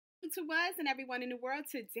YouTubers and everyone in the world.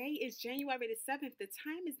 Today is January the 7th. The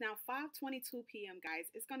time is now 5:22 p.m. guys.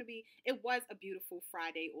 It was a beautiful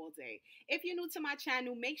Friday all day. If you're new to my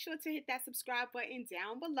channel, make sure to hit that subscribe button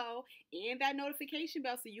down below and that notification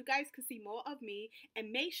bell so you guys can see more of me.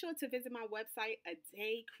 And make sure to visit my website,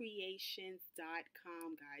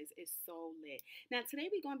 adaycreations.com, guys. It's so lit. Now, today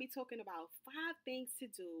we're going to be talking about 5 things to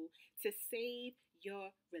do to save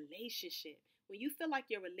your relationship. When you feel like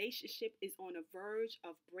your relationship is on the verge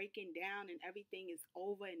of breaking down and everything is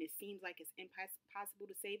over and it seems like it's impossible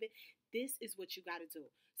to save it, this is what you got to do.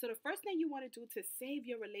 So the first thing you want to do to save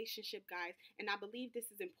your relationship, guys, and I believe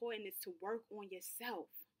this is important, is to work on yourself.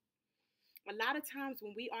 A lot of times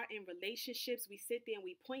when we are in relationships, we sit there and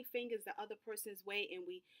we point fingers the other person's way and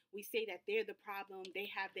we say that they're the problem, they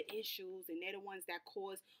have the issues, and they're the ones that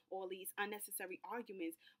cause all these unnecessary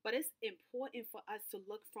arguments. But it's important for us to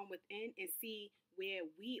look from within and see where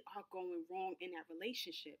we are going wrong in that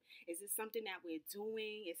relationship. Is it something that we're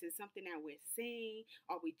doing? Is it something that we're saying?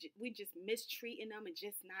 Are we just mistreating them and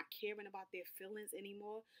just not caring about their feelings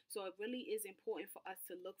anymore? So it really is important for us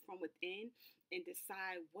to look from within and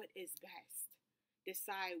decide what is best.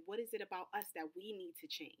 Decide what is it about us that we need to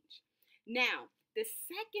change. Now, the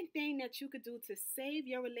second thing that you could do to save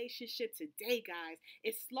your relationship today, guys,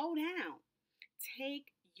 is slow down.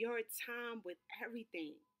 Take your time with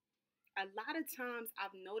everything. A lot of times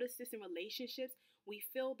I've noticed this in relationships. We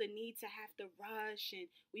feel the need to have to rush and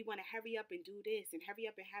we want to hurry up and do this and hurry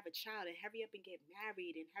up and have a child and hurry up and get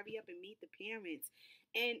married and hurry up and meet the parents.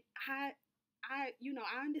 And I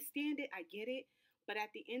understand it. I get it. But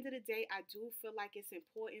at the end of the day, I do feel like it's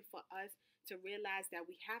important for us to realize that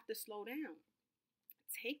we have to slow down.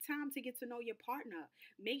 Take time to get to know your partner.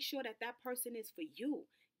 Make sure that that person is for you.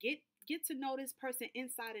 Get to know this person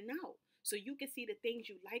inside and out, so you can see the things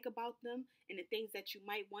you like about them and the things that you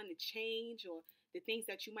might want to change or the things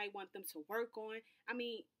that you might want them to work on. I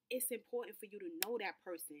mean, it's important for you to know that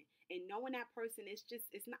person, and knowing that person is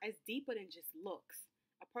it's deeper than just looks.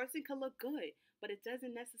 A person can look good, but it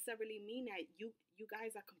doesn't necessarily mean that you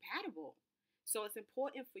guys are compatible. So it's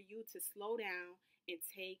important for you to slow down and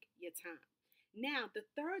take your time. Now, the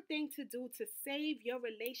third thing to do to save your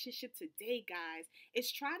relationship today, guys, is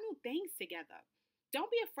try new things together. Don't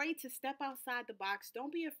be afraid to step outside the box.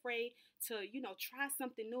 Don't be afraid to, try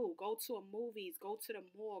something new. Go to a movies, go to the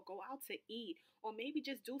mall, go out to eat, or maybe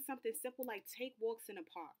just do something simple like take walks in a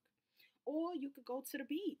park. Or you could go to the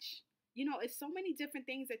beach. It's so many different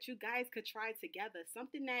things that you guys could try together.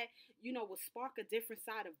 Something that, will spark a different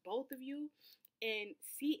side of both of you and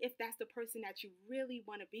see if that's the person that you really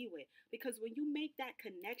want to be with. Because when you make that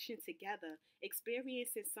connection together,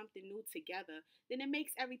 experiencing something new together, then it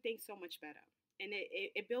makes everything so much better. And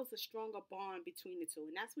it builds a stronger bond between the two.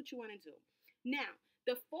 And that's what you want to do. Now,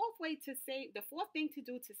 the fourth thing to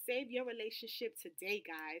do to save your relationship today,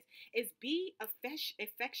 guys, is be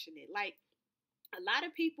affectionate. Like, a lot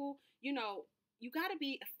of people, you got to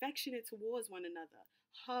be affectionate towards one another.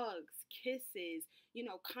 Hugs, kisses,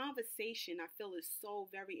 conversation, I feel is so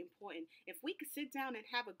very important. If we could sit down and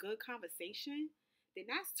have a good conversation, then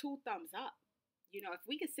that's 2 thumbs up. If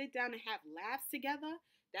we could sit down and have laughs together,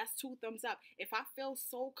 that's 2 thumbs up. If I feel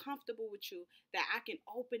so comfortable with you that I can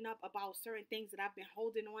open up about certain things that I've been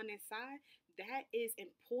holding on inside, that is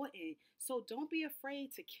important. So don't be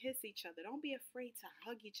afraid to kiss each other. Don't be afraid to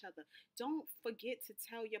hug each other. Don't forget to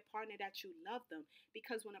tell your partner that you love them.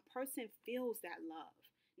 Because when a person feels that love,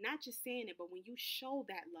 not just saying it, but when you show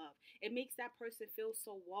that love, it makes that person feel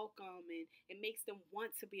so welcome and it makes them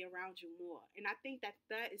want to be around you more. And I think that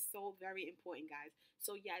that is so very important, guys.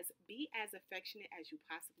 So yes, be as affectionate as you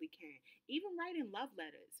possibly can. Even writing love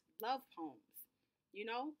letters, love poems,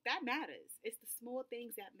 that matters. It's the small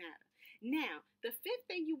things that matter. Now, the fifth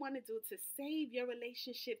thing you want to do to save your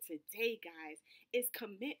relationship today, guys, is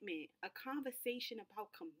commitment. A conversation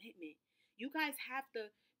about commitment. You guys have to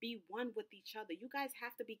be one with each other. You guys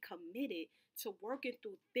have to be committed to working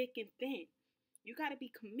through thick and thin. You got to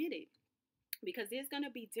be committed because there's going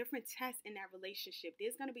to be different tests in that relationship.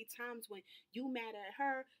 There's going to be times when you mad at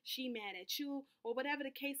her, she mad at you, or whatever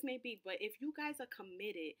the case may be. But if you guys are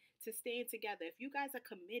committed to staying together, if you guys are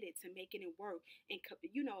committed to making it work and,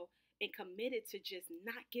 and committed to just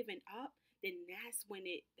not giving up, then that's when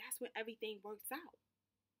everything works out.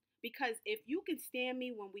 Because if you can stand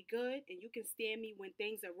me when we good and you can stand me when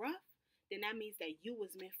things are rough, then that means that you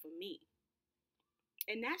was meant for me.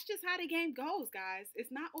 And that's just how the game goes, guys.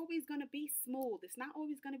 It's not always going to be smooth. It's not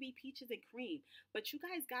always going to be peaches and cream. But you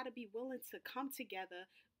guys got to be willing to come together,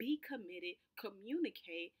 be committed,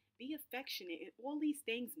 communicate, be affectionate, and all these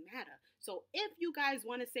things matter. So if you guys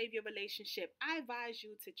want to save your relationship, I advise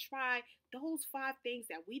you to try those 5 things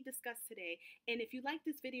that we discussed today. And if you like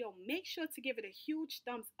this video, make sure to give it a huge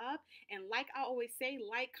thumbs up. And like I always say,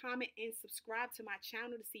 like, comment, and subscribe to my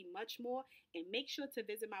channel to see much more. And make sure to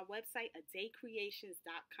visit my website,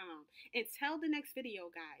 adaycreations.com. Until the next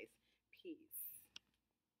video, guys. Peace.